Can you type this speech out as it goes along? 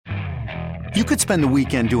You could spend the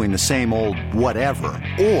weekend doing the same old whatever,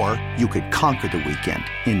 or you could conquer the weekend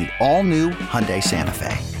in the all-new Hyundai Santa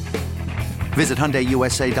Fe. Visit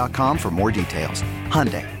HyundaiUSA.com for more details.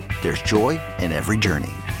 Hyundai, there's joy in every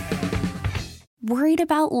journey. Worried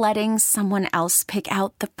about letting someone else pick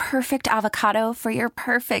out the perfect avocado for your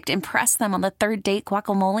perfect impress them on the third date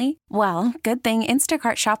guacamole? Well, good thing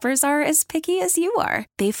Instacart shoppers are as picky as you are.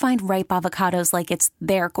 They find ripe avocados like it's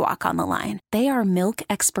their guac on the line. They are milk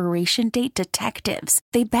expiration date detectives.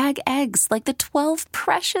 They bag eggs like the 12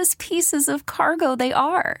 precious pieces of cargo they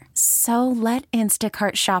are. So let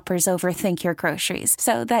Instacart shoppers overthink your groceries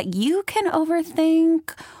so that you can overthink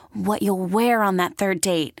what you'll wear on that third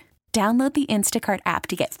date. Download the Instacart app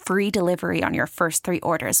to get free delivery on your first 3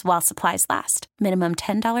 orders while supplies last. Minimum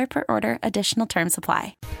 $10 per order. Additional terms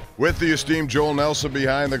apply. With the esteemed Joel Nelson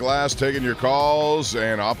behind the glass, taking your calls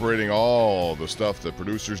and operating all the stuff that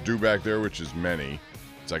producers do back there, which is many.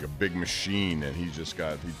 It's like a big machine, and he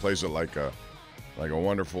plays it like a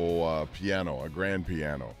wonderful piano, a grand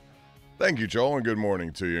piano. Thank you, Joel, and good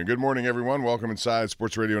morning to you. And good morning, everyone. Welcome inside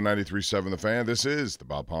Sports Radio 93.7 The Fan. This is the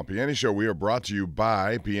Bob Pompeani Show. We are brought to you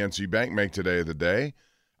by PNC Bank. Make today the day.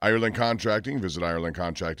 Ireland Contracting. Visit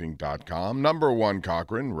IrelandContracting.com. Number 1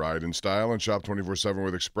 Cochrane. Ride in style and shop 24/7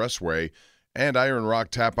 with Expressway and Iron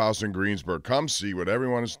Rock Tap House in Greensburg. Come see what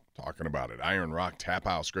everyone is talking about at Iron Rock Tap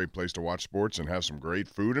House. Great place to watch sports and have some great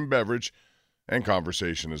food and beverage and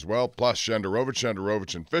conversation as well. Plus,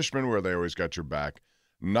 Shenderovich and Fishman, where they always got your back.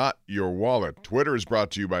 Not your wallet. Twitter is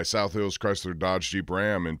brought to you by South Hills Chrysler Dodge Jeep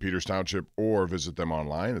Ram in Peters Township, or visit them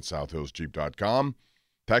online at southhillsjeep.com.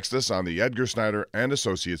 Text us on the Edgar Snyder and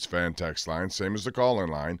Associates fan text line, same as the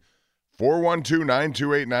call-in line,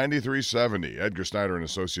 412-928-9370. Edgar Snyder and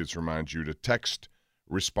Associates reminds you to text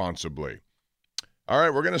responsibly. All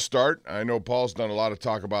right, we're going to start. I know Paul's done a lot of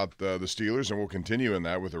talk about the Steelers, and we'll continue in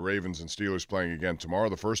that with the Ravens and Steelers playing again tomorrow.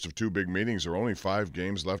 The first of 2 big meetings. There are only 5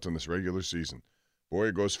 games left in this regular season. Boy,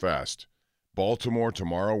 it goes fast. Baltimore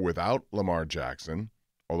tomorrow without Lamar Jackson,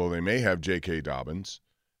 although they may have J.K. Dobbins.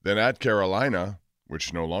 Then at Carolina,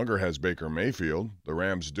 which no longer has Baker Mayfield. The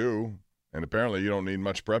Rams do. And apparently you don't need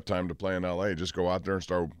much prep time to play in L.A. Just go out there and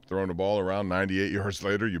start throwing the ball around. 98 yards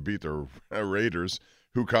later, you beat the Raiders,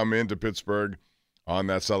 who come into Pittsburgh on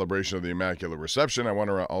that celebration of the Immaculate Reception. I want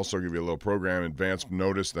to also give you a little program advance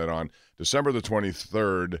notice that on December the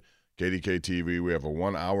 23rd, KDK TV, we have a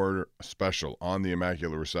 1-hour special on the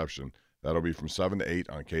Immaculate Reception. That'll be from 7 to 8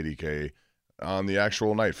 on KDK on the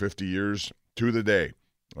actual night, 50 years to the day.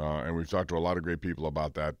 And we've talked to a lot of great people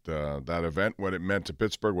about that event, what it meant to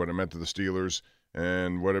Pittsburgh, what it meant to the Steelers,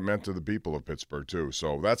 and what it meant to the people of Pittsburgh, too.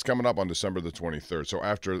 So that's coming up on December the 23rd. So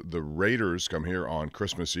after the Raiders come here on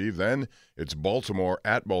Christmas Eve, then it's Baltimore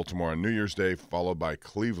at Baltimore on New Year's Day, followed by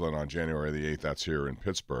Cleveland on January the 8th. That's here in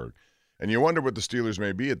Pittsburgh. And you wonder what the Steelers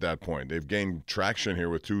may be at that point. They've gained traction here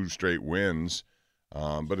with 2 straight wins.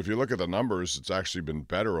 But if you look at the numbers, it's actually been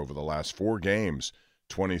better over the last 4 games.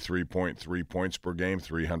 23.3 points per game,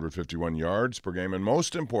 351 yards per game. And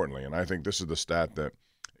most importantly, and I think this is the stat that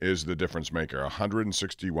is the difference maker,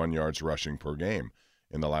 161 yards rushing per game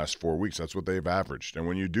in the last 4 weeks. That's what they've averaged. And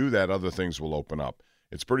when you do that, other things will open up.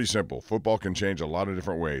 It's pretty simple. Football can change a lot of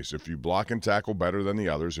different ways. If you block and tackle better than the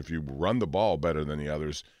others, if you run the ball better than the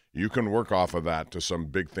others, you can work off of that to some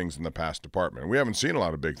big things in the pass department. We haven't seen a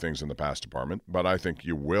lot of big things in the pass department, but I think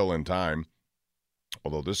you will in time.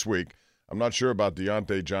 Although this week, I'm not sure about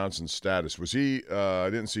Deontay Johnson's status. Was he I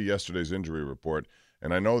didn't see yesterday's injury report,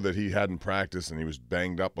 and I know that he hadn't practiced and he was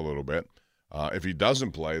banged up a little bit. If he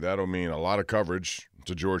doesn't play, that'll mean a lot of coverage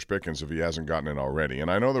to George Pickens if he hasn't gotten it already.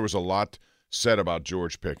 And I know there was a lot said about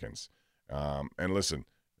George Pickens. And listen,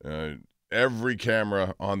 every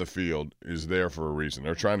camera on the field is there for a reason.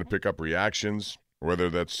 They're trying to pick up reactions, whether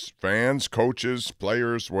that's fans, coaches,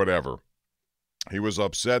 players, whatever. He was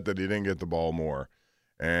upset that he didn't get the ball more.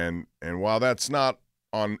 And while that's not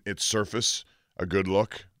on its surface a good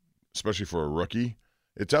look, especially for a rookie,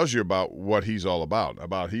 it tells you about what he's all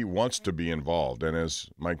about he wants to be involved. And as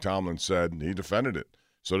Mike Tomlin said, he defended it.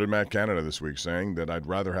 So did Matt Canada this week, saying that I'd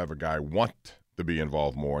rather have a guy want to be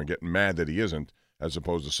involved more and get mad that he isn't, as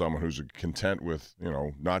opposed to someone who's content with,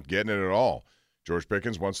 not getting it at all. George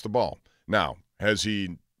Pickens wants the ball. Now, has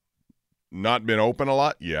he not been open a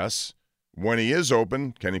lot? Yes. When he is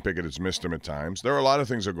open, Kenny Pickett has missed him at times. There are a lot of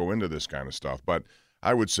things that go into this kind of stuff, but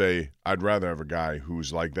I would say I'd rather have a guy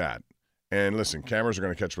who's like that. And listen, cameras are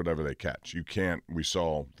going to catch whatever they catch. We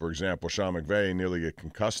saw, for example, Sean McVay nearly get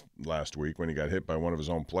concussed last week when he got hit by one of his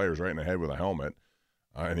own players right in the head with a helmet,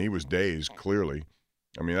 and he was dazed, clearly.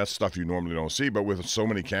 I mean, that's stuff you normally don't see, but with so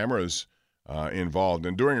many cameras involved.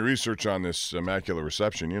 And doing research on this Immaculate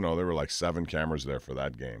Reception, there were like 7 cameras there for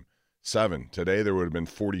that game. 7. Today there would have been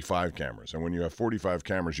 45 cameras. And when you have 45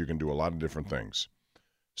 cameras, you can do a lot of different things.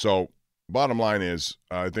 So bottom line is,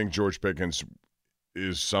 I think George Pickens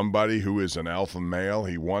is somebody who is an alpha male.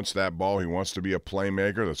 He wants that ball. He wants to be a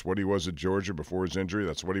playmaker. That's what he was at Georgia before his injury.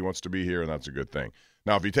 That's what he wants to be here, and that's a good thing.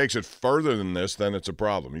 Now, if he takes it further than this, then it's a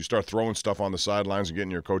problem. You start throwing stuff on the sidelines and getting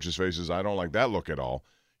in your coaches' faces. I don't like that look at all.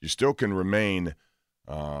 You still can remain,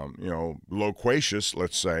 loquacious,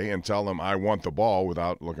 let's say, and tell them I want the ball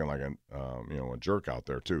without looking like a jerk out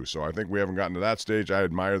there too. So I think we haven't gotten to that stage. I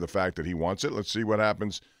admire the fact that he wants it. Let's see what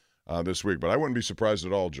happens this week. But I wouldn't be surprised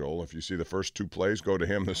at all, Joel, if you see the first 2 plays go to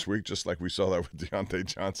him this week, just like we saw that with Deontay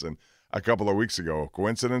Johnson a couple of weeks ago.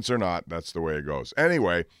 Coincidence or not, that's the way it goes.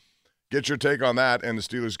 Anyway, get your take on that and the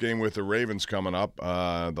Steelers game with the Ravens coming up.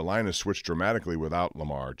 The line has switched dramatically without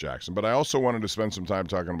Lamar Jackson. But I also wanted to spend some time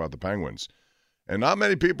talking about the Penguins. And not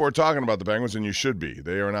many people are talking about the Penguins, and you should be.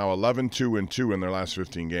 They are now 11-2-2 in their last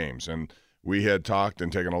 15 games. And we had talked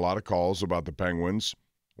and taken a lot of calls about the Penguins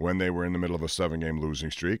when they were in the middle of a 7-game losing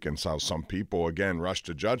streak, and so some people, again, rush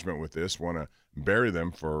to judgment with this, want to bury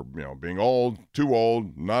them for being old, too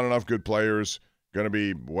old, not enough good players, going to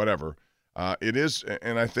be whatever. It is,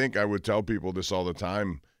 and I think I would tell people this all the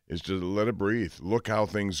time, is to let it breathe. Look how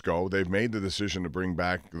things go. They've made the decision to bring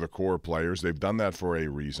back the core players. They've done that for a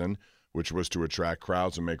reason, which was to attract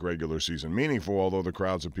crowds and make regular season meaningful, although the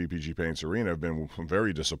crowds at PPG Paints Arena have been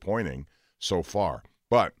very disappointing so far.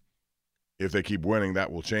 But if they keep winning,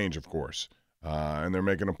 that will change, of course. And they're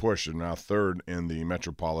making a push. They're now 3rd in the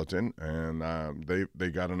Metropolitan, and they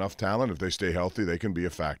got enough talent. If they stay healthy, they can be a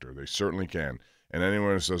factor. They certainly can. And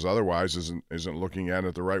anyone who says otherwise isn't looking at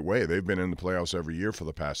it the right way. They've been in the playoffs every year for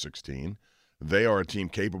the past 16. They are a team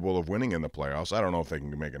capable of winning in the playoffs. I don't know if they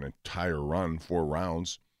can make an entire run, 4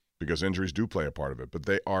 rounds, because injuries do play a part of it. But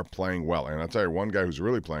they are playing well. And I'll tell you one guy who's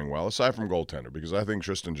really playing well, aside from goaltender, because I think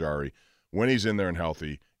Tristan Jarry, when he's in there and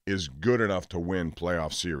healthy, is good enough to win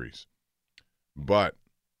playoff series. But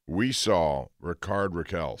we saw Rickard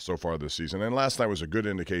Rakell so far this season, and last night was a good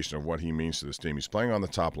indication of what he means to this team. He's playing on the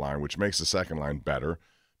top line, which makes the second line better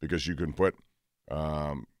because you can put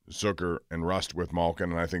Zucker and Rust with Malkin,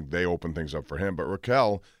 and I think they open things up for him. But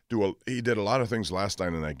Rakell, he did a lot of things last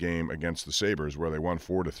night in that game against the Sabres where they won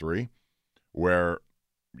 4-3, where,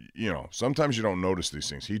 sometimes you don't notice these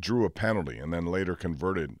things. He drew a penalty and then later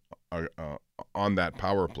converted on that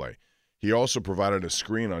power play. He also provided a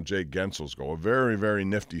screen on Jake Gensel's goal, a very, very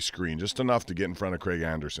nifty screen, just enough to get in front of Craig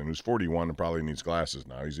Anderson, who's 41 and probably needs glasses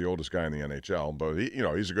now. He's the oldest guy in the NHL, but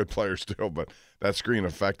he's a good player still, but that screen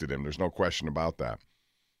affected him. There's no question about that.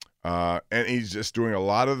 And he's just doing a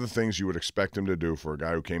lot of the things you would expect him to do for a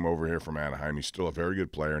guy who came over here from Anaheim. He's still a very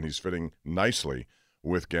good player, and he's fitting nicely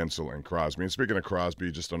with Gensel and Crosby. And speaking of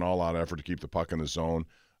Crosby, just an all-out effort to keep the puck in the zone.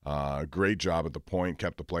 Great job at the point,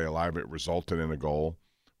 kept the play alive. It resulted in a goal.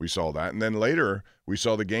 We saw that. And then later, we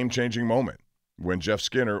saw the game-changing moment when Jeff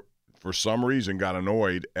Skinner, for some reason, got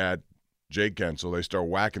annoyed at Jake Gensel. They start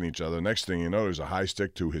whacking each other. Next thing you know, there's a high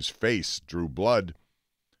stick to his face, drew blood.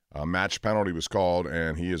 A match penalty was called,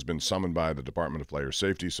 and he has been summoned by the Department of Player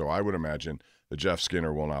Safety. So I would imagine that Jeff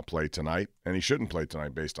Skinner will not play tonight, and he shouldn't play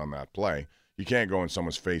tonight based on that play. You can't go in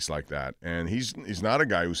someone's face like that. And he's not a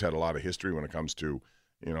guy who's had a lot of history when it comes to,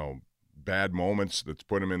 bad moments that's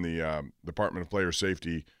put him in the Department of Player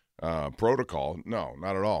Safety protocol. No,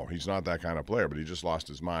 not at all. He's not that kind of player, but he just lost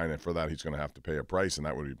his mind, and for that he's going to have to pay a price, and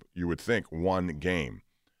that would be, you would think, 1 game.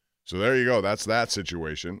 So there you go. That's that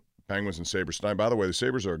situation. Penguins and Sabres tonight. By the way, the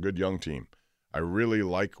Sabres are a good young team. I really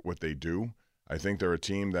like what they do. I think they're a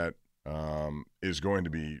team that is going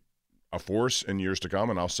to be a force in years to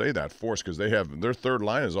come, and I'll say that force because they have their third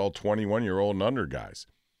line is all 21-year-old and under guys.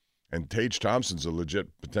 And Tage Thompson's a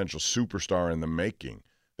legit potential superstar in the making.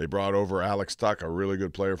 They brought over Alex Tuck, a really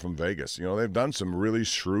good player from Vegas. They've done some really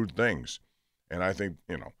shrewd things. And I think,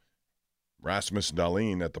 Rasmus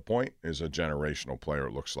Dahlin at the point is a generational player,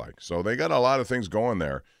 it looks like. So they got a lot of things going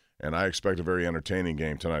there, and I expect a very entertaining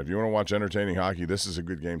game tonight. If you want to watch entertaining hockey, this is a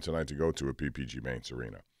good game tonight to go to at PPG Paints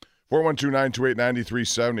Arena.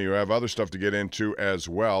 412-928-9370. You have other stuff to get into as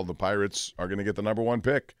well. The Pirates are going to get the number 1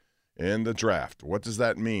 pick in the draft. What does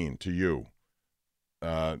that mean to you?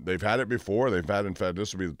 They've had it before. They've had, in fact,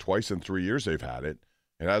 this will be twice in 3 years they've had it.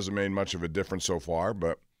 It hasn't made much of a difference so far,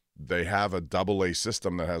 but they have a AA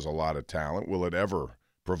system that has a lot of talent. Will it ever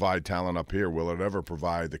provide talent up here? Will it ever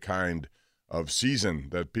provide the kind of season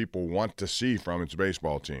that people want to see from its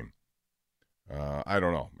baseball team? I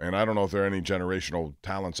don't know. And I don't know if there are any generational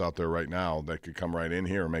talents out there right now that could come right in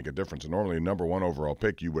here and make a difference. And normally a number 1 overall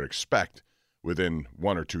pick you would expect within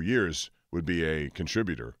 1 or 2 years would be a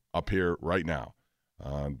contributor up here right now.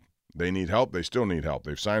 They need help. They still need help.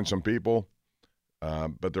 They've signed some people,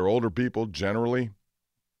 but they're older people generally.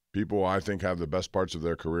 People I think have the best parts of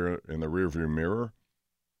their career in the rearview mirror.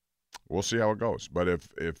 We'll see how it goes. But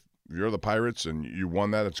if you're the Pirates and you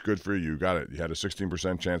won that, it's good for you. You got it. You had a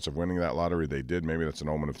 16% chance of winning that lottery. They did. Maybe that's an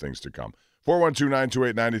omen of things to come.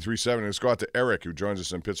 412-928-9370. Let's go out to Eric, who joins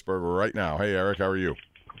us in Pittsburgh right now. Hey, Eric, how are you?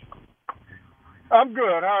 I'm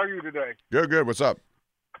good. How are you today? Good. What's up?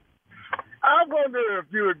 I wonder if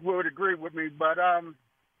you would agree with me, but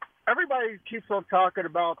everybody keeps on talking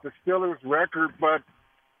about the Steelers' record, but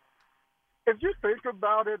if you think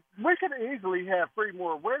about it, we could easily have 3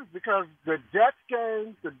 more wins because the Jets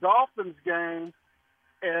game, the Dolphins game,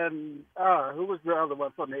 and who was the other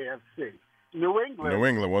one from the AFC? New England.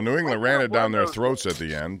 Well, New England ran it down their throats at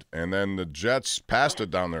the end, and then the Jets passed it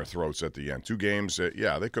down their throats at the end. 2 games, they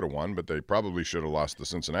could have won, but they probably should have lost the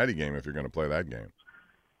Cincinnati game if you're going to play that game.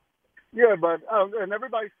 Yeah, but and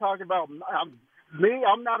everybody's talking about me.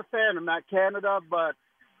 I'm not a fan of Matt Canada, but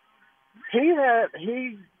he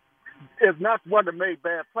is not one that made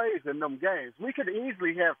bad plays in them games. We could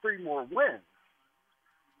easily have 3 more wins.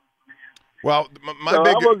 Well,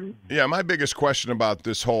 my biggest question about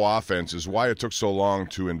this whole offense is why it took so long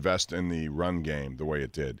to invest in the run game the way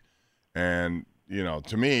it did. And,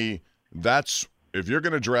 to me, that's if you're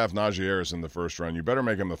going to draft Najee Harris in the first round, you better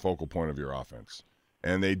make him the focal point of your offense.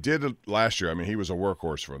 And they did it last year. I mean, he was a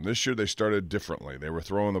workhorse for them. This year they started differently. They were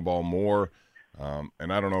throwing the ball more,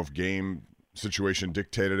 and I don't know if game situation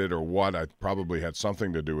dictated it or what. I probably had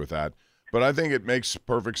something to do with that. But I think it makes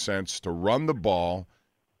perfect sense to run the ball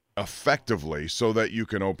effectively so that you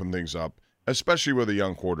can open things up, especially with a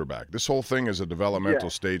young quarterback. This whole thing is a developmental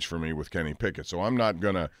stage for me with Kenny Pickett. So I'm not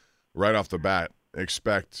going to, right off the bat,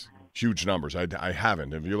 expect huge numbers. I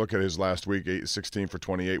haven't. If you look at his last week, 16 for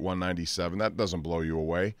 28, 197, that doesn't blow you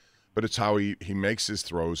away. But it's how he makes his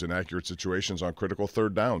throws in accurate situations on critical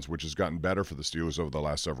third downs, which has gotten better for the Steelers over the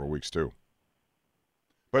last several weeks too.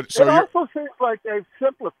 But so it also seems like they've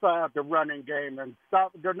simplified the running game and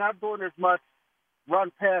they're not doing as much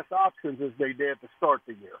run-pass options as they did to start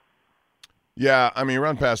the year. Yeah, I mean,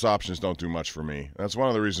 run-pass options don't do much for me. That's one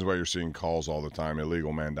of the reasons why you're seeing calls all the time,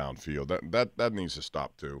 illegal man downfield. That needs to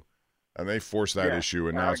stop too. And they forced that issue,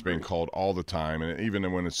 and now it's being called all the time, and even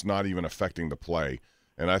when it's not even affecting the play.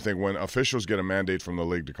 And I think when officials get a mandate from the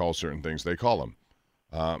league to call certain things, they call them.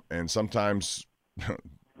 And sometimes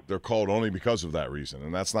they're called only because of that reason,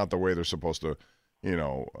 and that's not the way they're supposed to,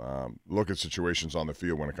 look at situations on the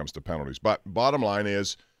field when it comes to penalties. But bottom line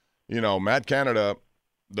is, Matt Canada,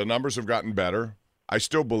 the numbers have gotten better. I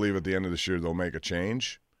still believe at the end of this year they'll make a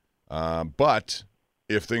change. But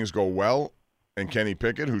if things go well, and Kenny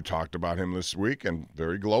Pickett, who talked about him this week and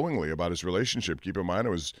very glowingly about his relationship. Keep in mind,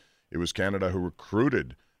 it was Canada who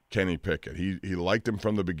recruited Kenny Pickett. He liked him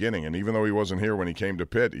from the beginning, and even though he wasn't here when he came to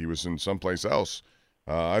Pitt, he was in someplace else.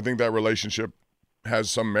 I think that relationship has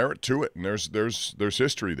some merit to it, and there's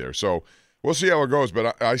history there. So we'll see how it goes.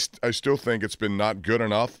 But I still think it's been not good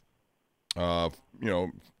enough.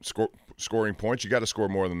 Scoring points, you got to score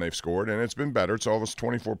more than they've scored, and it's been better. It's almost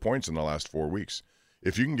 24 points in the last 4 weeks.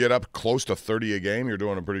 If you can get up close to 30 a game, you're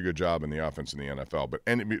doing a pretty good job in the offense in the NFL. But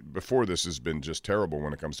before this has been just terrible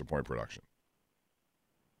when it comes to point production.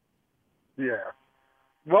 Yeah.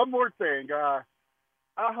 One more thing.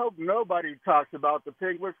 I hope nobody talks about the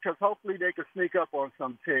Penguins because hopefully they can sneak up on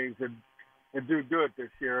some teams and do good this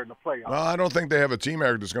year in the playoffs. Well, I don't think they have a team,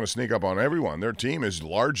 Eric, that's going to sneak up on everyone. Their team is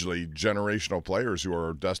largely generational players who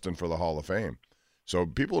are destined for the Hall of Fame. So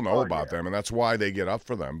people know about them, and that's why they get up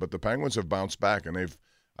for them. But the Penguins have bounced back, and they've,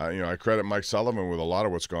 I credit Mike Sullivan with a lot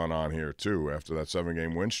of what's gone on here, too. After that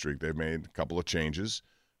 7-game win streak, they've made a couple of changes,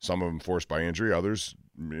 some of them forced by injury, others,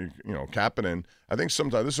 Kapanen. I think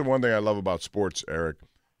sometimes, this is one thing I love about sports, Eric,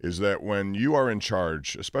 is that when you are in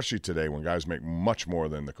charge, especially today when guys make much more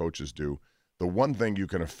than the coaches do, the one thing you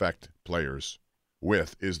can affect players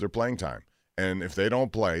with is their playing time. And if they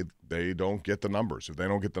don't play, they don't get the numbers. If they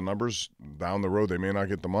don't get the numbers down the road, they may not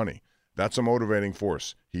get the money. That's a motivating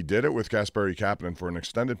force. He did it with Kasperi Kapanen for an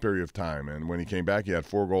extended period of time, and when he came back, he had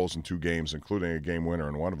 4 goals in 2 games, including a game winner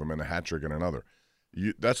in one of them and a hat trick in another.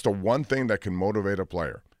 That's the one thing that can motivate a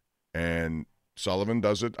player, and Sullivan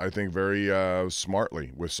does it, I think, very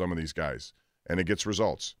smartly with some of these guys, and it gets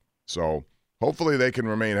results. So hopefully they can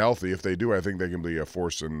remain healthy. If they do, I think they can be a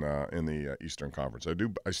force in the Eastern Conference.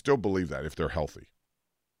 I still believe that if they're healthy.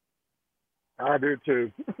 I do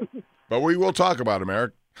too. But we will talk about them,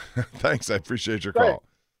 Eric. Thanks. I appreciate your call.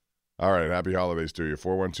 All right. Happy holidays to you.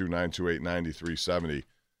 412-928-9370.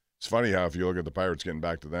 It's funny how if you look at the Pirates getting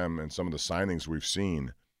back to them and some of the signings we've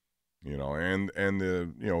seen, and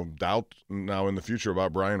the doubt now in the future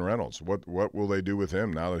about Brian Reynolds. What will they do with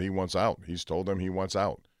him now that he wants out? He's told them he wants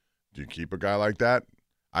out. Do you keep a guy like that?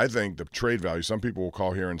 I think the trade value, some people will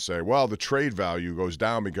call here and say, well, the trade value goes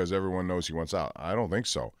down because everyone knows he wants out. I don't think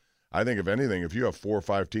so. I think if anything, if you have 4 or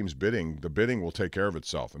 5 teams bidding, the bidding will take care of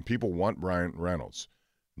itself, and people want Brian Reynolds.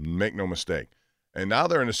 Make no mistake. And now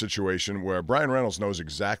they're in a situation where Brian Reynolds knows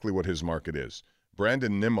exactly what his market is.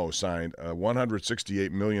 Brandon Nimmo signed a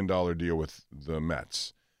 $168 million deal with the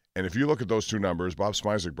Mets. And if you look at those two numbers, Bob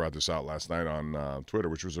Smizik brought this out last night on Twitter,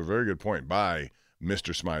 which was a very good point by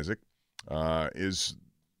Mr. Smizik,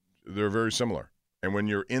 they're very similar. And when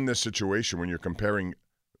you're in this situation, when you're comparing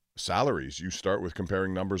salaries, you start with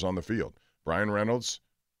comparing numbers on the field. Brian Reynolds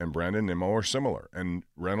and Brandon Nimmo are similar, and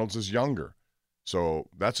Reynolds is younger. So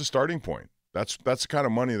that's a starting point. That's the kind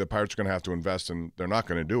of money the Pirates are going to have to invest, and they're not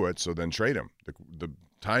going to do it, so then trade him. The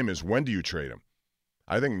time is, when do you trade him?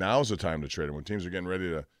 I think now's the time to trade him, when teams are getting ready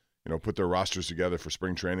to put their rosters together for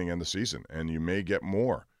spring training and the season, and you may get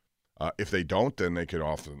more. If they don't, then they could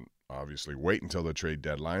often obviously wait until the trade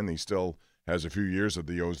deadline. He still has a few years that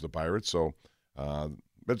he owes the Pirates, so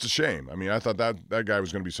but it's a shame. I mean, I thought that guy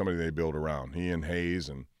was going to be somebody they build around. He and Hayes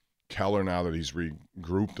and Keller, now that he's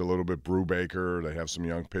regrouped a little bit, Brubaker, they have some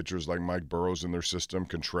young pitchers like Mike Burrows in their system.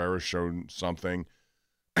 Contreras showed something.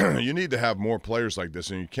 You need to have more players like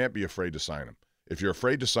this, and you can't be afraid to sign them. If you're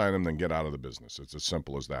afraid to sign them, then get out of the business. It's as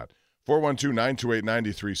simple as that.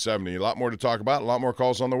 412-928-9370. A lot more to talk about, a lot more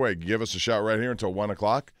calls on the way. Give us a shout right here until 1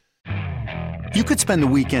 o'clock. You could spend the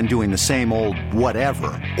weekend doing the same old whatever,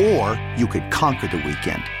 or you could conquer the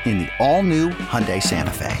weekend in the all-new Hyundai Santa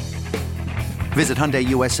Fe. Visit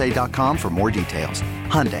HyundaiUSA.com for more details.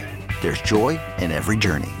 Hyundai, there's joy in every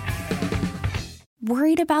journey.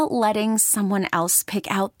 Worried about letting someone else pick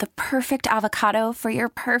out the perfect avocado for your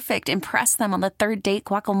perfect impress them on the third date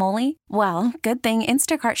guacamole? Well, good thing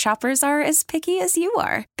Instacart shoppers are as picky as you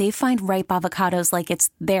are. They find ripe avocados like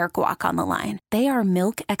it's their guac on the line. They are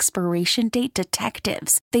milk expiration date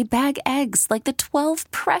detectives. They bag eggs like the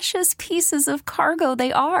 12 precious pieces of cargo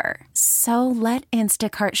they are. So let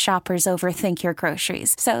Instacart shoppers overthink your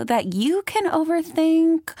groceries so that you can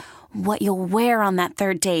overthink what you'll wear on that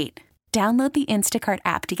third date. Download the Instacart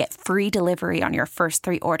app to get free delivery on your first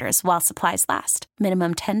 3 orders while supplies last.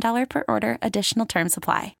 Minimum $10 per order. Additional terms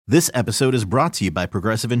apply. This episode is brought to you by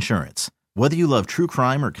Progressive Insurance. Whether you love true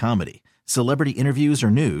crime or comedy, celebrity interviews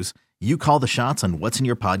or news, you call the shots on what's in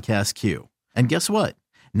your podcast queue. And guess what?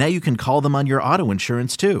 Now you can call them on your auto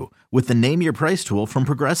insurance too with the Name Your Price tool from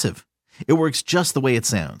Progressive. It works just the way it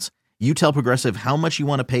sounds. You tell Progressive how much you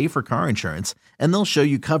want to pay for car insurance, and they'll show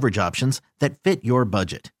you coverage options that fit your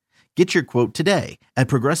budget. Get your quote today at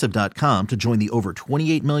Progressive.com to join the over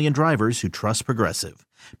 28 million drivers who trust Progressive.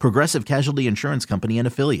 Progressive Casualty Insurance Company and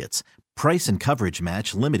Affiliates. Price and coverage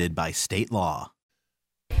match limited by state law.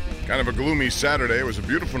 Kind of a gloomy Saturday. It was a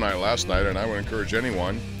beautiful night last night, and I would encourage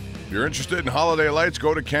anyone, if you're interested in holiday lights,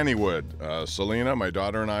 go to Kennywood. Selena, my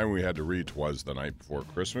daughter, and I, we had to read 'Twas the Night Before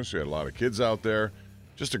Christmas. We had a lot of kids out there.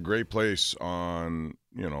 Just a great place on,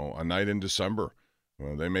 a night in December.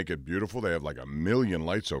 Well, they make it beautiful. They have like 1 million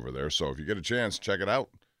lights over there. So if you get a chance, check it out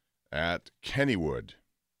at Kennywood.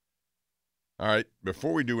 All right,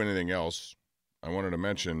 before we do anything else, I wanted to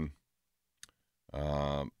mention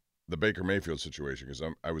the Baker Mayfield situation, because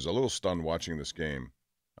I was a little stunned watching this game.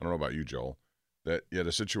 I don't know about you, Joel, that you had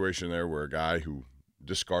a situation there where a guy who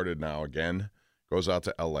discarded now again goes out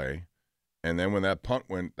to L.A., and then when that punt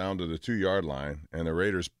went down to the 2-yard line and the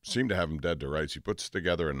Raiders seemed to have him dead to rights, he puts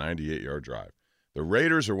together a 98-yard drive. The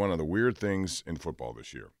Raiders are one of the weird things in football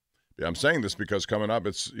this year. Yeah, I'm saying this because coming up,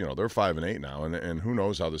 it's they're 5-8 now, and who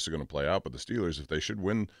knows how this is going to play out. But the Steelers, if they should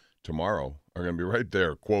win tomorrow, are going to be right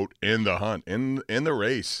there, quote, in the hunt, in the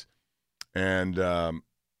race. And a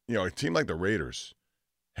team like the Raiders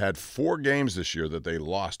had 4 games this year that they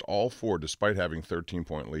lost all 4, despite having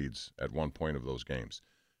 13-point leads at one point of those games,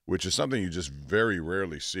 which is something you just very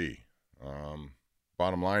rarely see.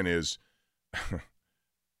 Bottom line is.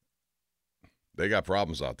 They got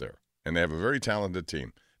problems out there, and they have a very talented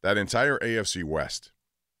team. That entire AFC West,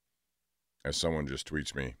 as someone just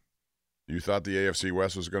tweets me, you thought the AFC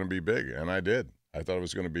West was going to be big, and I did. I thought it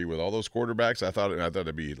was going to be with all those quarterbacks. I thought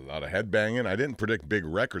it'd be a lot of headbanging. I didn't predict big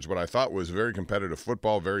records, but I thought was very competitive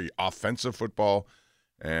football, very offensive football,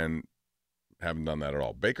 and haven't done that at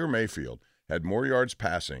all. Baker Mayfield had more yards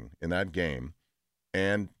passing in that game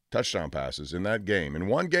and touchdown passes in that game, in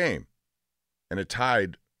one game, and it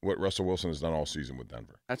tied what Russell Wilson has done all season with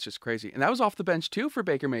Denver. That's just crazy. And that was off the bench, too, for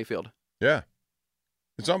Baker Mayfield. Yeah.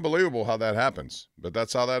 It's unbelievable how that happens, but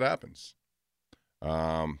that's how that happens.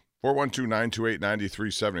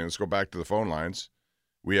 412-928-9370. Let's go back to the phone lines.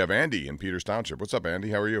 We have Andy in Peters Township. What's up,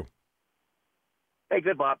 Andy? How are you? Hey,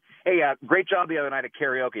 good, Bob. Hey, great job the other night at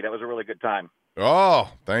karaoke. That was a really good time. Oh,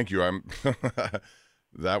 thank you. I'm.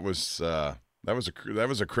 That was a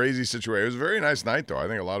crazy situation. It was a very nice night, though. I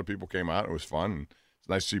think a lot of people came out. It was fun. And it's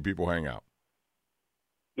nice to see people hang out.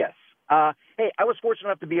 Yes. Hey, I was fortunate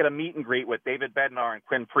enough to be at a meet and greet with David Bednar and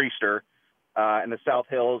Quinn Priester in the South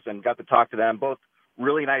Hills, and got to talk to them. Both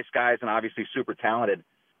really nice guys and obviously super talented.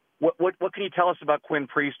 What can you tell us about Quinn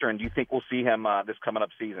Priester, and do you think we'll see him this coming up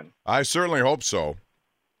season? I certainly hope so.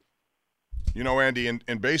 You know, Andy,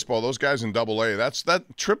 in baseball, those guys in Double-A, that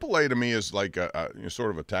Triple-A to me is like a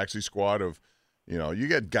sort of a taxi squad of, you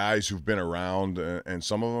get guys who've been around, and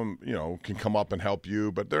some of them, can come up and help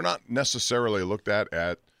you, but they're not necessarily looked at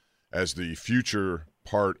as the future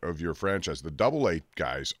part of your franchise. The Double-A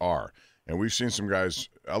guys are, and we've seen some guys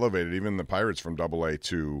elevated, even the Pirates from Double-A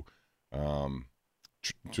to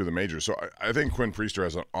the majors. So I think Quinn Priester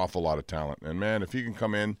has an awful lot of talent, and man, if he can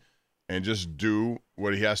come in and just do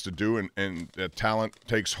what he has to do, and that talent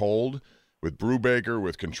takes hold with Brubaker,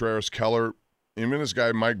 with Contreras, Keller, even this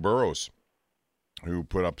guy Mike Burrows, who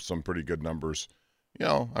put up some pretty good numbers. They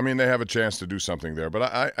have a chance to do something there.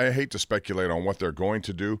 But I hate to speculate on what they're going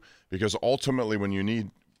to do, because ultimately when you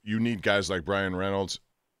need guys like Brian Reynolds,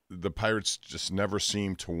 the Pirates just never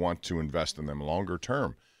seem to want to invest in them longer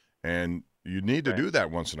term. And you need to do that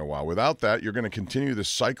once in a while. Without that, you're going to continue this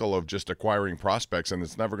cycle of just acquiring prospects, and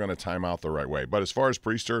it's never going to time out the right way. But as far as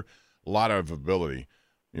Priester, a lot of ability,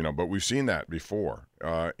 but we've seen that before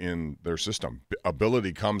in their system.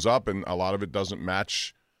 Ability comes up, and a lot of it doesn't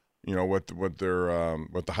match, what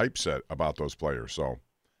the hype said about those players. So,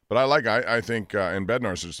 but I think, and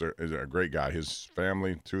Bednar is a great guy. His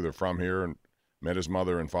family too, they're from here, and met his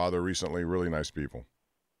mother and father recently. Really nice people.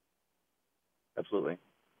 Absolutely.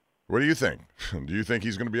 What do you think? Do you think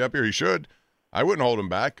he's going to be up here? He should. I wouldn't hold him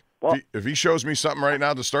back. Well, if he shows me something right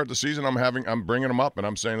now to start the season, I'm bringing him up, and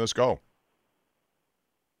I'm saying let's go.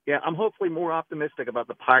 Yeah, I'm hopefully more optimistic about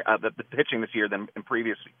the pitching this year than in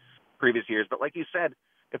previous years. But like you said,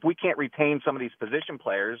 if we can't retain some of these position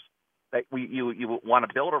players that you want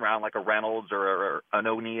to build around, like a Reynolds or an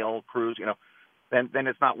O'Neill, Cruz, then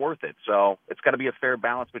it's not worth it. So it's got to be a fair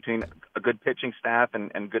balance between a good pitching staff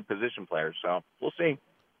and good position players. So we'll see.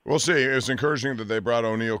 We'll see. It's encouraging that they brought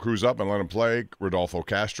O'Neill Cruz up and let him play. Rodolfo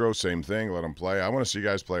Castro, same thing, let him play. I want to see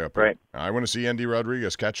guys play up here. Right. I want to see Andy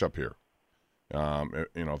Rodriguez catch up here.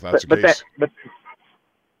 If that's the case.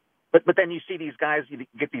 But then you see these guys, you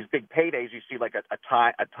get these big paydays. You see like a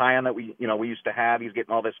Tyon that we used to have. He's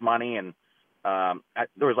getting all this money, and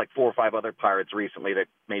there was like 4 or 5 other Pirates recently that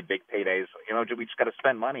made big paydays. We just got to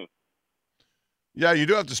spend money. Yeah, you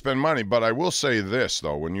do have to spend money, but I will say this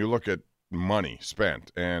though: when you look at money spent,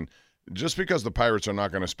 and just because the Pirates are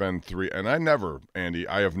not going to spend and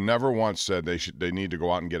I have never once said they need to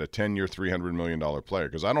go out and get a 10-year, $300 million player,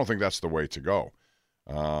 because I don't think that's the way to go.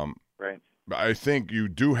 Right. But I think you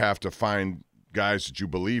do have to find guys that you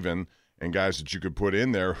believe in and guys that you could put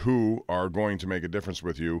in there who are going to make a difference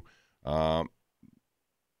with you. I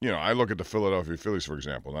look at the Philadelphia Phillies, for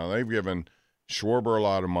example. Now they've given Schwarber a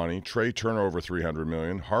lot of money, Trey Turner over $300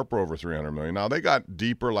 million, Harper over $300 million. Now they got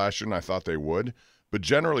deeper last year than I thought they would, but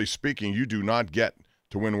generally speaking, you do not get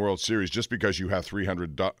to win World Series just because you have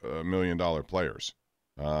 $300 million players.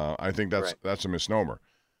 I think that's a misnomer.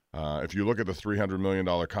 If you look at the $300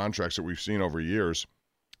 million contracts that we've seen over years,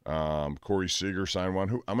 Corey Seager signed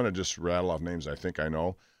one. I'm going to just rattle off names I think I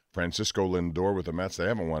know. Francisco Lindor with the Mets. They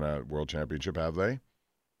haven't won a World Championship, have they?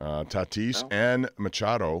 Tatis and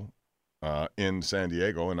Machado in San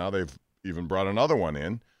Diego, and now they've even brought another one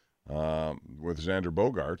in with Xander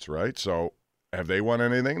Bogaerts, right? So have they won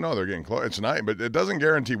anything? No, they're getting close. It's nice, but it doesn't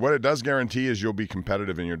guarantee. What it does guarantee is you'll be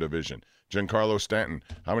competitive in your division. Giancarlo Stanton,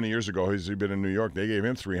 how many years ago has he been in New York? They gave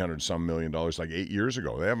him $300-some million like 8 years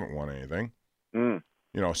ago. They haven't won anything.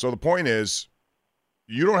 So the point is,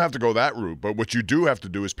 you don't have to go that route, but what you do have to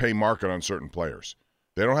do is pay market on certain players.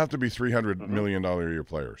 They don't have to be $300 million a year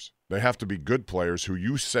players. They have to be good players who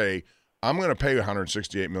you say, I'm going to pay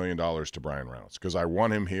 $168 million to Brian Reynolds because I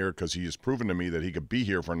want him here because he has proven to me that he could be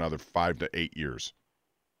here for another 5 to 8 years.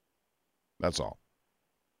 That's all.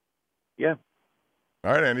 Yeah.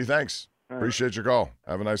 All right, Andy, thanks. Appreciate your call.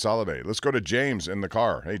 Have a nice holiday. Let's go to James in the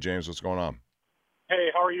car. Hey, James, what's going on? Hey,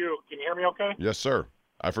 how are you? Can you hear me okay? Yes, sir.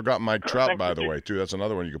 I forgot Mike Trout, by the way, too. That's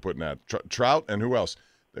another one you could put in that. Trout and who else?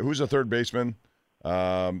 Who's the third baseman? He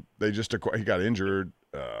got injured.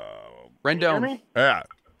 Rendon. Yeah,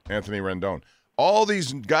 Anthony Rendon. All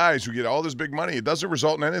these guys who get all this big money, it doesn't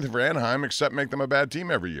result in anything for Anaheim except make them a bad team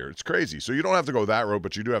every year. It's crazy. So you don't have to go that road,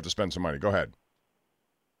 but you do have to spend some money. Go ahead.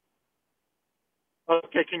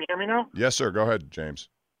 Okay, can you hear me now? Yes, sir. Go ahead, James.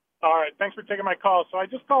 All right, thanks for taking my call. So I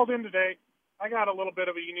just called in today. I got a little bit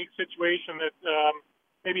of a unique situation that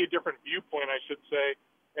maybe a different viewpoint, I should say,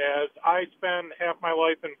 as I spend half my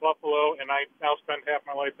life in Buffalo, and I now spend half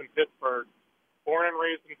my life in Pittsburgh. Born and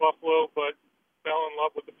raised in Buffalo, but fell in love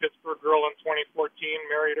with the Pittsburgh girl in 2014,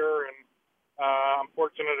 married her, and I'm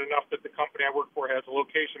fortunate enough that the company I work for has a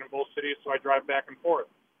location in both cities, so I drive back and forth.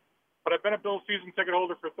 But I've been a Bills season ticket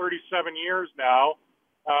holder for 37 years now,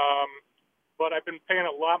 but I've been paying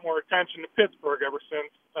a lot more attention to Pittsburgh ever since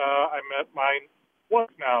I met my wife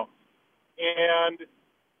now. And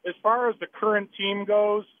as far as the current team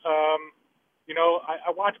goes, I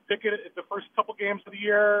watched Pickett at the first couple games of the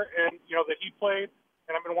year, and that he played,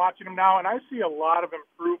 and I've been watching him now, and I see a lot of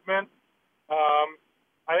improvement.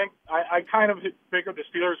 I think I kind of figured the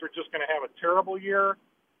Steelers were just going to have a terrible year,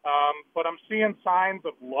 but I'm seeing signs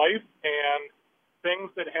of life and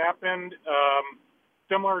things that happened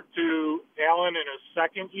similar to Allen in his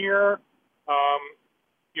second year,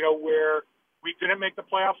 where we didn't make the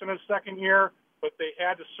playoffs in his second year, but they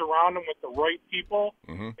had to surround him with the right people.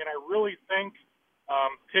 Mm-hmm. And I really think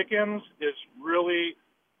Pickens is really,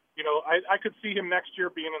 I could see him next year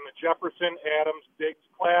being in the Jefferson, Adams, Diggs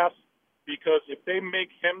class, because if they make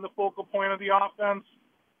him the focal point of the offense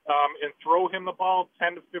and throw him the ball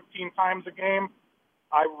 10 to 15 times a game,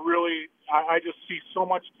 I just see so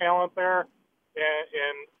much talent there.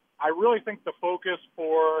 And I really think the focus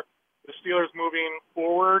for the Steelers moving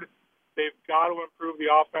forward, they've got to improve the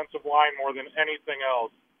offensive line more than anything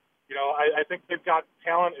else. I think they've got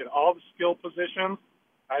talent at all the skill positions.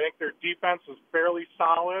 I think their defense is fairly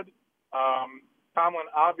solid. Tomlin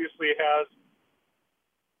obviously has.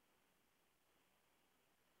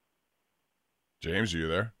 James, are you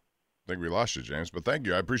there? I think we lost you, James, but thank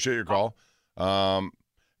you. I appreciate your call.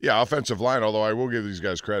 Yeah, offensive line, although I will give these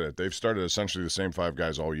guys credit. They've started essentially the same five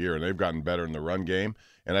guys all year, and they've gotten better in the run game.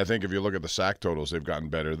 And I think if you look at the sack totals, they've gotten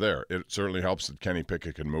better there. It certainly helps that Kenny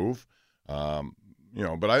Pickett can move.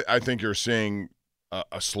 But I think you're seeing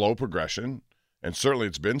a slow progression, and certainly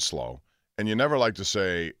it's been slow. And you never like to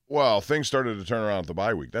say, well, things started to turn around at the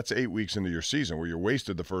bye week. That's 8 weeks into your season where you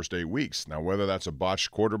wasted the first 8 weeks. Now, whether that's a botched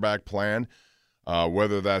quarterback plan,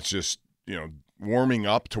 whether that's just, warming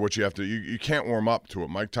up to what you have to – you can't warm up to it.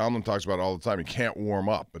 Mike Tomlin talks about it all the time. You can't warm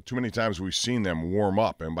up. But too many times we've seen them warm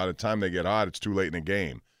up, and by the time they get hot, it's too late in the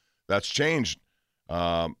game. That's changed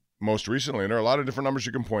most recently, and there are a lot of different numbers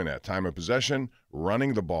you can point at. Time of possession,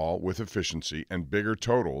 running the ball with efficiency, and bigger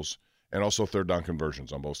totals, and also third down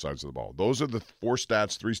conversions on both sides of the ball. Those are the three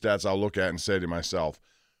stats I'll look at and say to myself,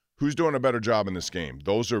 who's doing a better job in this game?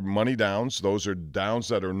 Those are money downs. Those are downs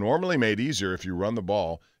that are normally made easier if you run the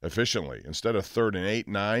ball efficiently. Instead of 3rd and 8,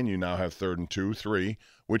 9, you now have 3rd and 2, 3,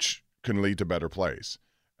 which can lead to better plays.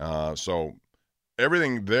 So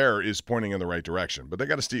everything there is pointing in the right direction. But they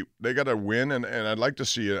got to win, and I'd like to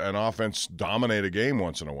see an offense dominate a game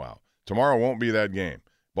once in a while. Tomorrow won't be that game.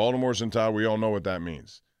 Baltimore's in town. We all know what that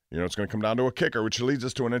means. It's going to come down to a kicker, which leads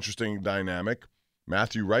us to an interesting dynamic.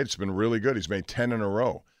 Matthew Wright's been really good. He's made 10 in a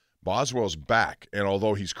row. Boswell's back, and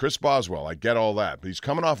although he's Chris Boswell, I get all that, but he's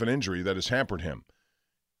coming off an injury that has hampered him.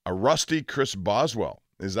 A rusty Chris Boswell,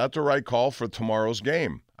 is that the right call for tomorrow's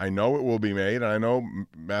game? I know it will be made, and I know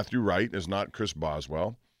Matthew Wright is not Chris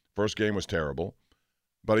Boswell. First game was terrible,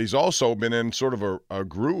 but he's also been in sort of a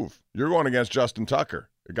groove. You're going against Justin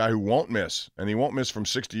Tucker, a guy who won't miss, and he won't miss from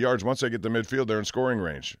 60 yards. Once they get to midfield, they're in scoring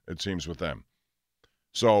range, it seems, with them.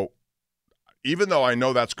 So even though I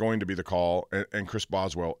know that's going to be the call, and Chris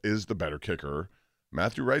Boswell is the better kicker,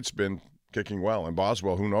 Matthew Wright's been kicking well. And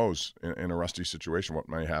Boswell, who knows, in a rusty situation, what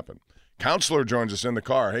may happen. Counselor joins us in the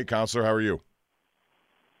car. Hey, Counselor, how are you?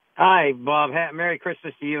 Hi, Bob. Merry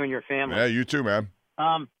Christmas to you and your family. Yeah, you too, man.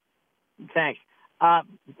 Thanks. I'm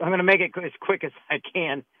going to make it as quick as I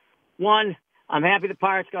can. One, I'm happy the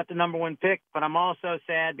Pirates got the number 1 pick, but I'm also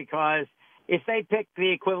sad because if they pick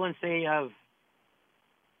the equivalency of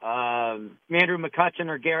Andrew McCutchen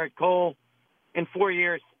or Garrett Cole, in 4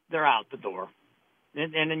 years they're out the door.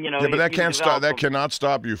 And but that can't stop. That cannot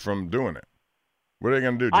stop you from doing it. What are they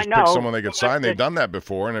going to do? Just pick someone they could sign? They've done that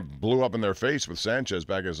before, and it blew up in their face with Sanchez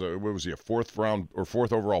back as a 4th round or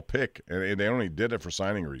 4th overall pick, and they only did it for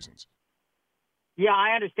signing reasons. Yeah,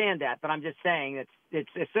 I understand that, but I'm just saying it's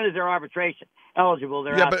as soon as they're arbitration eligible,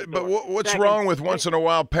 they're out the door. But what's wrong with once in a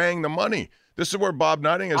while paying the money? This is where Bob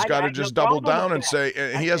Nutting has got to just double down and say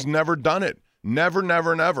he has never done it. Never,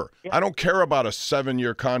 never, never. Yeah. I don't care about a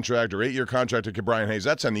 7-year contract or 8-year contract to Brian Hayes.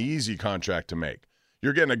 That's an easy contract to make.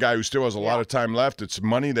 You're getting a guy who still has a lot of time left. It's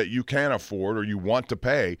money that you can afford or you want to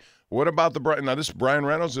pay. What about now this Brian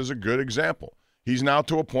Reynolds is a good example. He's now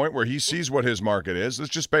to a point where he sees what his market is.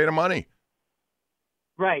 Let's just pay the money.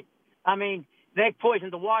 Right. I mean, they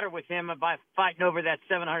poisoned the water with him by fighting over that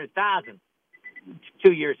 $700,000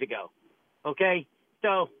 2 years ago. Okay?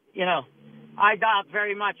 So, I doubt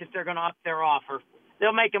very much if they're going to up their offer.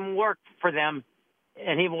 They'll make him work for them,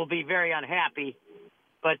 and he will be very unhappy.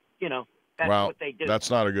 But, that's what they do. That's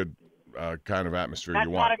not a good kind of atmosphere That's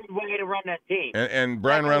you want. not a good way to run that team. And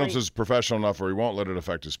Brian Reynolds is professional enough where he won't let it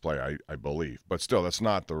affect his play, I believe. But still, that's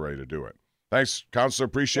not the way to do it. Thanks, Counselor.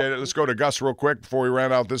 Appreciate it. Let's go to Gus real quick before we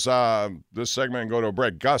round out this segment and go to a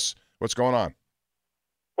break. Gus, what's going on?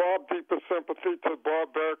 Bob, deepest sympathy to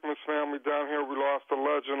Bob Berkman's family down here. We lost a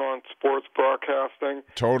legend on sports broadcasting.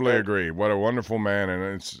 Totally agree. What a wonderful man.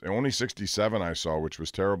 And it's only 67 I saw, which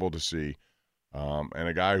was terrible to see. And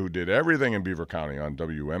a guy who did everything in Beaver County on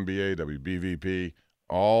WNBA, WBVP,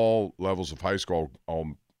 all levels of high school,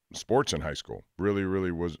 all sports in high school. Really,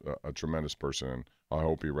 really was a tremendous person. And I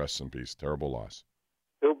hope he rests in peace. Terrible loss.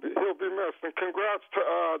 He'll be missed. And congrats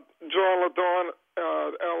to John LaDawn,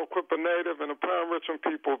 Aliquippa native, and the Pine Richmond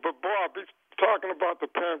people. But Bob, he's talking about the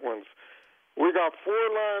Penguins. We got 4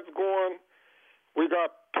 lines going. We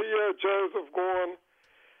got Pierre Joseph going.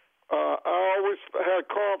 I always had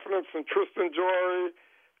confidence in Tristan Jory.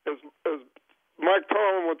 As Mike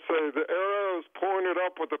Tomlin would say, the arrow is pointed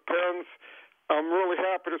up with the Pens. I'm really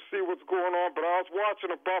happy to see what's going on, but I was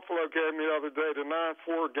watching a Buffalo game the other day, the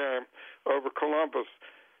 9-4 game over Columbus.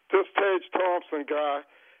 This Tage Thompson guy,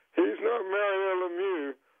 he's not Mario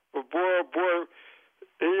Lemieux, but boy, oh boy,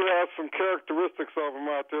 he has some characteristics of him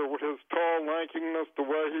out there with his tall lankiness, the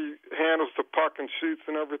way he handles the puck and shoots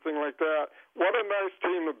and everything like that. What a nice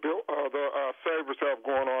team the Sabres have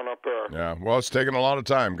going on up there. Yeah, well, it's taken a lot of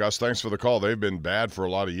time. Gus, thanks for the call. They've been bad for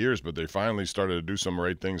a lot of years, but they finally started to do some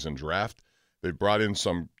right things in draft. They've brought in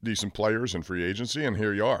some decent players in free agency, and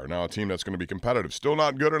here you are. Now a team that's going to be competitive. Still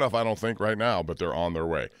not good enough, I don't think, right now, but they're on their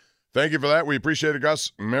way. Thank you for that. We appreciate it,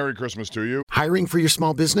 Gus. Merry Christmas to you. Hiring for your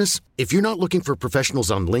small business? If you're not looking for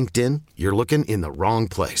professionals on LinkedIn, you're looking in the wrong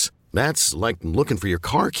place. That's like looking for your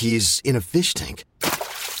car keys in a fish tank.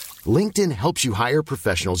 LinkedIn helps you hire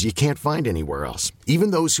professionals you can't find anywhere else,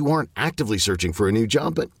 even those who aren't actively searching for a new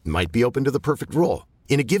job but might be open to the perfect role.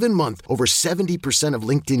 In a given month, over 70% of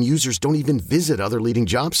LinkedIn users don't even visit other leading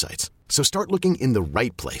job sites. So start looking in the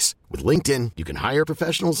right place. With LinkedIn, you can hire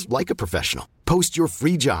professionals like a professional. Post your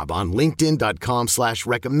free job on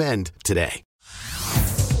linkedin.com/recommend today.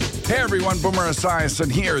 Hey everyone, Boomer Esiason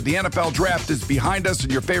here. The NFL Draft is behind us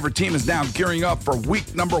and your favorite team is now gearing up for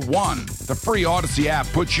week number 1. The free Odyssey app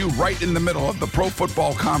puts you right in the middle of the pro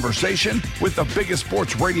football conversation with the biggest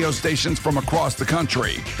sports radio stations from across the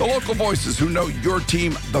country. The local voices who know your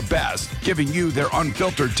team the best, giving you their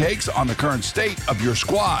unfiltered takes on the current state of your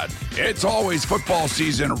squad. It's always football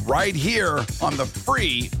season right here on the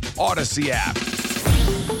free Odyssey app.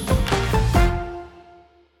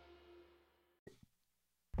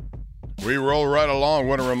 We roll right along.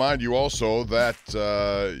 Want to remind you also that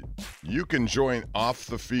you can join Off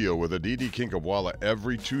the Field with Aditi Kinkhabwala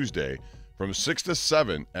every Tuesday from 6 to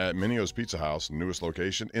 7 at Minio's Pizza House, newest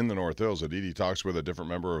location in the North Hills. Aditi talks with a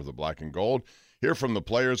different member of the Black and Gold. Hear from the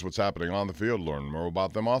players, what's happening on the field, learn more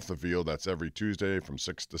about them off the field. That's every Tuesday from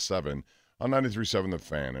 6 to 7 on 93.7 The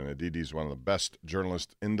Fan. And Aditi's one of the best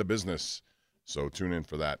journalists in the business, so tune in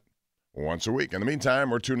for that once a week. In the meantime,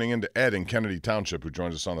 we're tuning in to Ed in Kennedy Township, who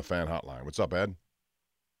joins us on the fan hotline. What's up, Ed?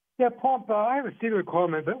 Yeah, Pomp, I have a Steeler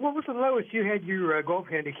comment, but what was the lowest you had your golf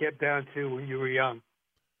handicap down to when you were young?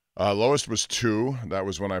 Lowest was 2. That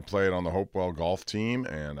was when I played on the Hopewell golf team,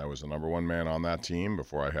 and I was the number 1 man on that team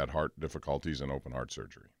before I had heart difficulties and open heart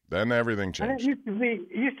surgery. Then everything changed. It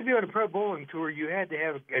used to be on a pro bowling tour, you had to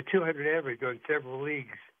have a 200 average on several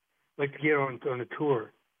leagues, like to get on a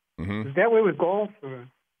tour. Mm-hmm. Is that way with golf? Or?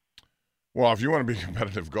 Well, if you want to be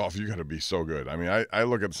competitive golf, you got to be so good. I mean, I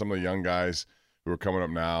look at some of the young guys who are coming up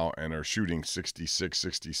now and are shooting 66,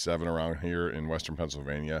 67 around here in Western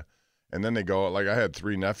Pennsylvania. And then they go, like I had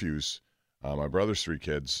 3 nephews, my brother's 3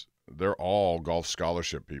 kids. They're all golf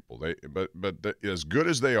scholarship people. But as good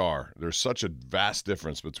as they are, there's such a vast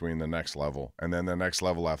difference between the next level and then the next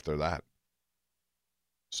level after that.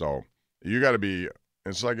 So you got to be.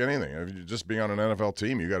 It's like anything. If you just being on an NFL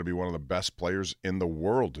team, you got to be one of the best players in the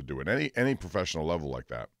world to do it. Any professional level like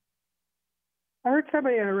that. I heard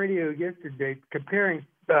somebody on the radio yesterday comparing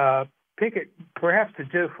Pickett perhaps to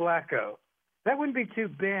Joe Flacco. That wouldn't be too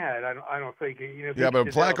bad. I don't think. Yeah, but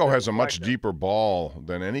Flacco has a much deeper ball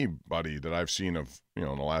than anybody that I've seen of in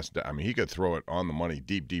the last. I mean, he could throw it on the money,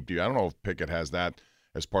 deep. I don't know if Pickett has that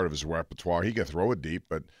as part of his repertoire. He can throw it deep,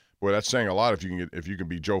 but boy, that's saying a lot. If you can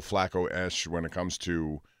be Joe Flacco-esque when it comes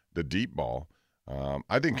to the deep ball.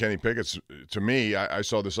 I think Kenny Pickett's. To me, I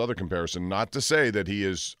saw this other comparison. Not to say that he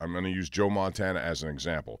is. I'm going to use Joe Montana as an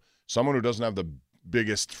example. Someone who doesn't have the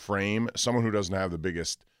biggest frame, someone who doesn't have the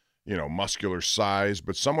biggest muscular size,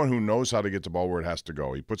 but someone who knows how to get the ball where it has to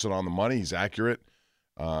go. He puts it on the money, he's accurate,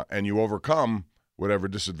 and you overcome whatever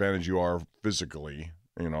disadvantage you are physically,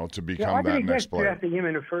 to become that next player. I think drafting him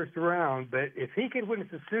in the first round, but if he could win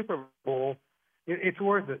the Super Bowl, it's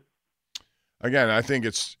worth it. Again, I think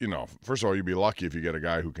it's, first of all, you'd be lucky if you get a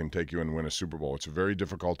guy who can take you and win a Super Bowl. It's very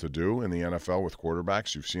difficult to do in the NFL with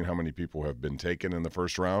quarterbacks. You've seen how many people have been taken in the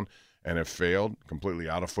first round and have failed, completely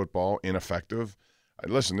out of football, ineffective.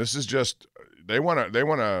 Listen, this is just they want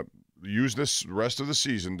to use this rest of the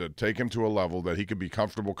season to take him to a level that he could be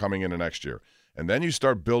comfortable coming into next year. And then you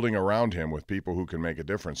start building around him with people who can make a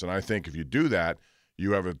difference. And I think if you do that,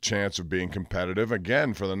 you have a chance of being competitive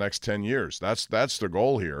again for the next 10 years. That's the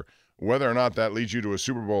goal here. Whether or not that leads you to a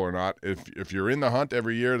Super Bowl or not, if you're in the hunt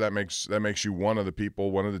every year, that makes you one of the people,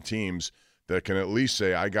 one of the teams that can at least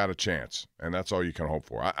say, I got a chance. And that's all you can hope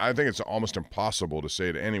for. I think it's almost impossible to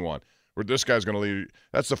say to anyone, where this guy's going to lead.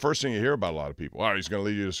 That's the first thing you hear about a lot of people. He's going to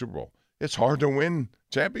lead you to the Super Bowl. It's hard to win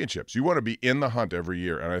championships. You want to be in the hunt every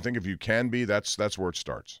year, and I think if you can be, that's where it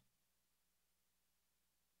starts.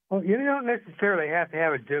 Well, you don't necessarily have to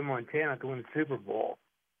have a Joe Montana to win the Super Bowl.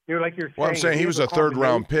 Like you're saying. Well, I'm saying he was a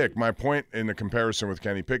third-round pick. My point in the comparison with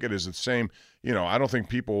Kenny Pickett is the same. I don't think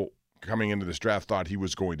people coming into this draft thought he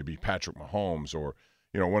was going to be Patrick Mahomes or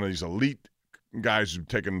one of these elite guys who've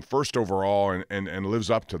taken first overall and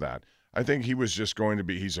lives up to that. I think he was just going to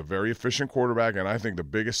be – he's a very efficient quarterback, and I think the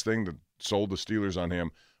biggest thing that sold the Steelers on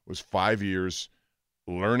him was 5 years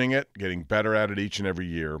learning it, getting better at it each and every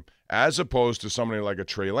year, as opposed to somebody like a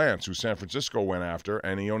Trey Lance, who San Francisco went after,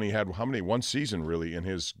 and he only had one season really in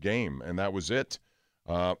his game, and that was it.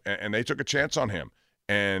 And they took a chance on him.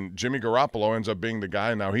 And Jimmy Garoppolo ends up being the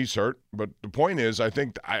guy. Now he's hurt, but the point is, I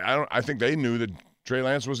think they knew that Trey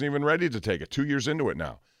Lance wasn't even ready to take it. 2 years into it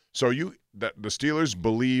now. So the Steelers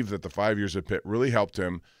believe that the 5 years at Pitt really helped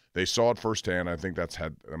him. They saw it firsthand. I think that's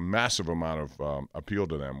had a massive amount of appeal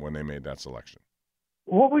to them when they made that selection.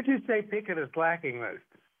 What would you say Pickett is lacking most?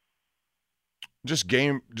 Just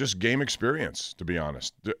game experience, to be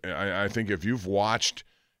honest. I think if you've watched,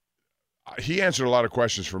 he answered a lot of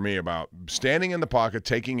questions for me about standing in the pocket,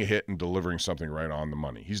 taking a hit, and delivering something right on the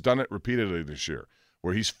money. He's done it repeatedly this year,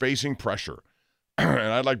 where he's facing pressure. And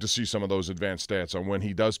I'd like to see some of those advanced stats on when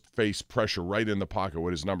he does face pressure right in the pocket,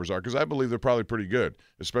 what his numbers are, because I believe they're probably pretty good,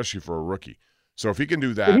 especially for a rookie. So if he can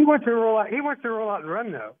do that, but he wants to roll out and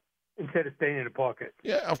run though, instead of staying in the pocket.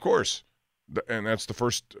 Yeah, of course, and that's the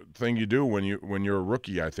first thing you do when you're a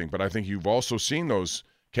rookie, I think. But I think you've also seen those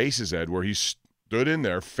cases, Ed, where he stood in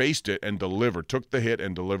there, faced it, and delivered, took the hit,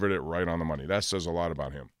 and delivered it right on the money. That says a lot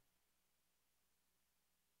about him.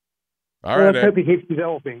 All right, let's hope he keeps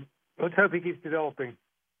developing. Let's hope he keeps developing.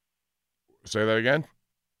 Say that again?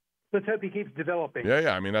 Let's hope he keeps developing.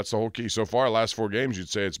 Yeah. I mean, that's the whole key. So far, last 4 games, you'd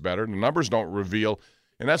say it's better. The numbers don't reveal,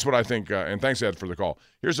 and that's what I think. And thanks, Ed, for the call.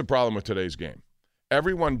 Here's the problem with today's game.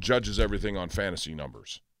 Everyone judges everything on fantasy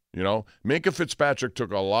numbers. Minkah Fitzpatrick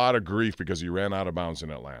took a lot of grief because he ran out of bounds in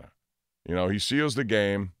Atlanta. He seals the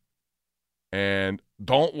game, and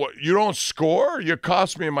you don't score? You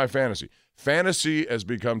cost me in my fantasy. Fantasy has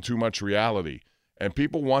become too much reality. And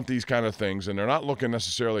people want these kind of things, and they're not looking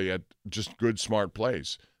necessarily at just good, smart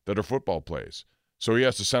plays that are football plays. So he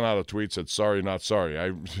has to send out a tweet that said, sorry, not sorry.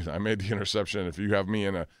 I made the interception. If you have me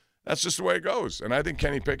that's just the way it goes. And I think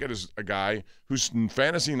Kenny Pickett is a guy whose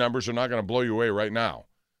fantasy numbers are not going to blow you away right now.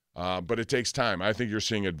 But it takes time. I think you're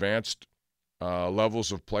seeing advanced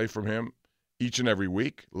levels of play from him each and every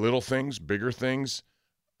week. Little things, bigger things.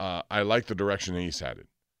 I like the direction he's headed.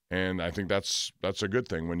 And I think that's a good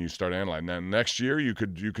thing when you start analyzing. Now, next year, you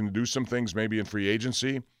can do some things maybe in free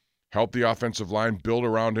agency, help the offensive line, build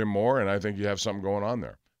around him more, and I think you have something going on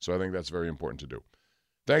there. So I think that's very important to do.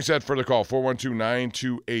 Thanks, Ed, for the call.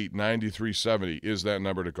 412-928-9370 is that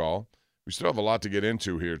number to call. We still have a lot to get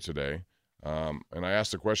into here today. And I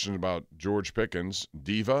asked a question about George Pickens,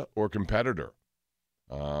 diva or competitor?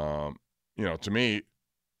 To me,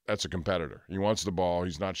 that's a competitor. He wants the ball.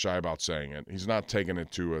 He's not shy about saying it. He's not taking it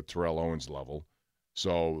to a Terrell Owens level. So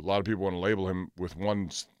a lot of people want to label him with one,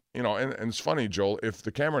 and it's funny, Joel, if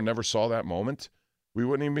the camera never saw that moment, we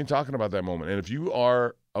wouldn't even be talking about that moment. And if you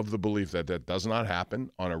are of the belief that that does not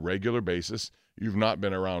happen on a regular basis. You've not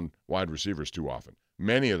been around wide receivers too often.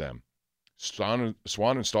 Many of them. Swan and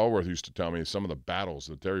Stallworth used to tell me some of the battles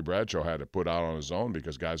that Terry Bradshaw had to put out on his own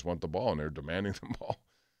because guys want the ball and they're demanding the ball.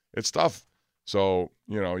 It's tough. So,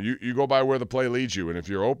 you go by where the play leads you, and if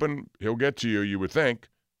you're open, he'll get to you, you would think.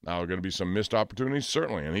 Now, there are going to be some missed opportunities,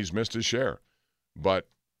 certainly, and he's missed his share. But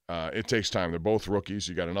it takes time. They're both rookies.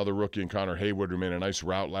 You got another rookie in Connor Haywood who made a nice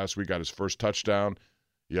route last week, got his first touchdown.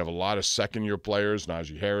 You have a lot of second-year players,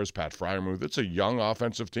 Najee Harris, Pat Freiermuth. It's a young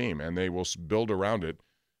offensive team, and they will build around it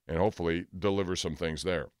and hopefully deliver some things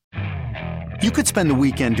there. You could spend the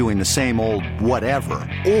weekend doing the same old whatever,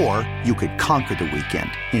 or you could conquer the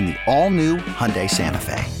weekend in the all-new Hyundai Santa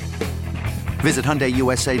Fe. Visit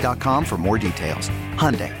HyundaiUSA.com for more details.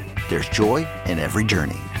 Hyundai, there's joy in every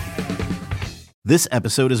journey. This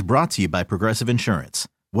episode is brought to you by Progressive Insurance.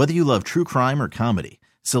 Whether you love true crime or comedy,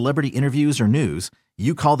 celebrity interviews or news,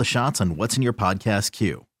 you call the shots on what's in your podcast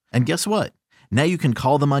queue. And guess what? Now you can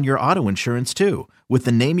call them on your auto insurance too with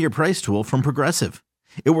the Name Your Price tool from Progressive.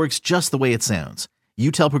 It works just the way it sounds.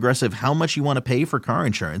 You tell Progressive how much you want to pay for car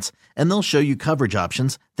insurance, and they'll show you coverage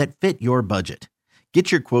options that fit your budget.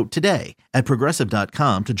 Get your quote today at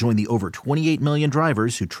Progressive.com to join the over 28 million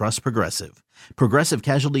drivers who trust Progressive. Progressive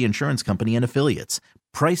Casualty Insurance Company and Affiliates.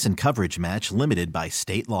 Price and coverage match limited by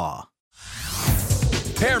state law.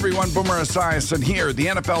 Hey everyone, Boomer Esiason here. The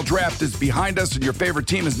NFL Draft is behind us and your favorite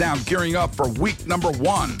team is now gearing up for week number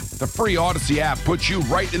 1. The free Odyssey app puts you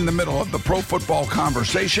right in the middle of the pro football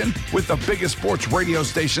conversation with the biggest sports radio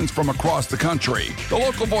stations from across the country. The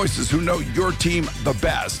local voices who know your team the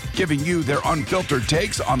best, giving you their unfiltered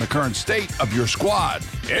takes on the current state of your squad.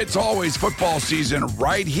 It's always football season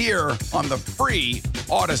right here on the free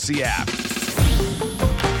Odyssey app.